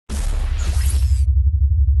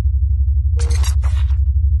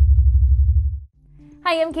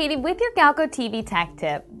Hi, I'm Katie with your GalcoTV Tech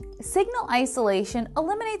Tip. Signal isolation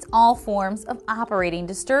eliminates all forms of operating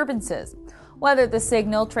disturbances, whether the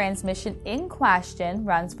signal transmission in question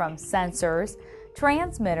runs from sensors,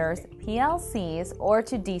 transmitters, PLCs, or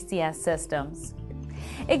to DCS systems.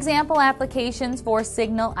 Example applications for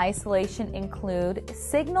signal isolation include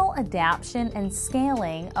signal adaptation and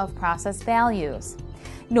scaling of process values,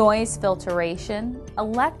 noise filtration,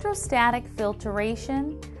 electrostatic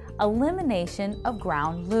filtration, elimination of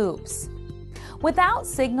ground loops. Without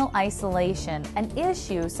signal isolation, an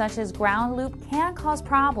issue such as ground loop can cause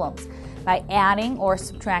problems by adding or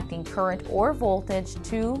subtracting current or voltage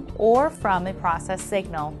to or from a process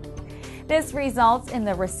signal. This results in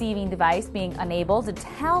the receiving device being unable to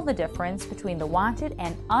tell the difference between the wanted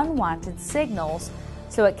and unwanted signals,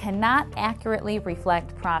 so it cannot accurately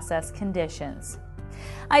reflect process conditions.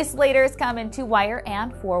 Isolators come in 2-wire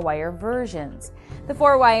and 4-wire versions. The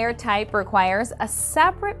 4-wire type requires a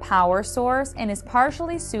separate power source and is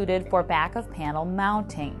partially suited for back-of-panel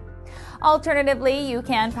mounting. Alternatively, you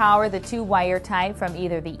can power the 2-wire type from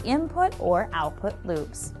either the input or output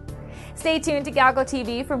loops. Stay tuned to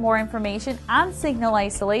GalcoTV for more information on signal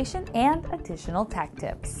isolation and additional tech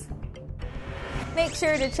tips. Make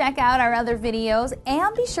sure to check out our other videos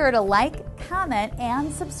and be sure to like, comment,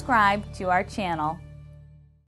 and subscribe to our channel.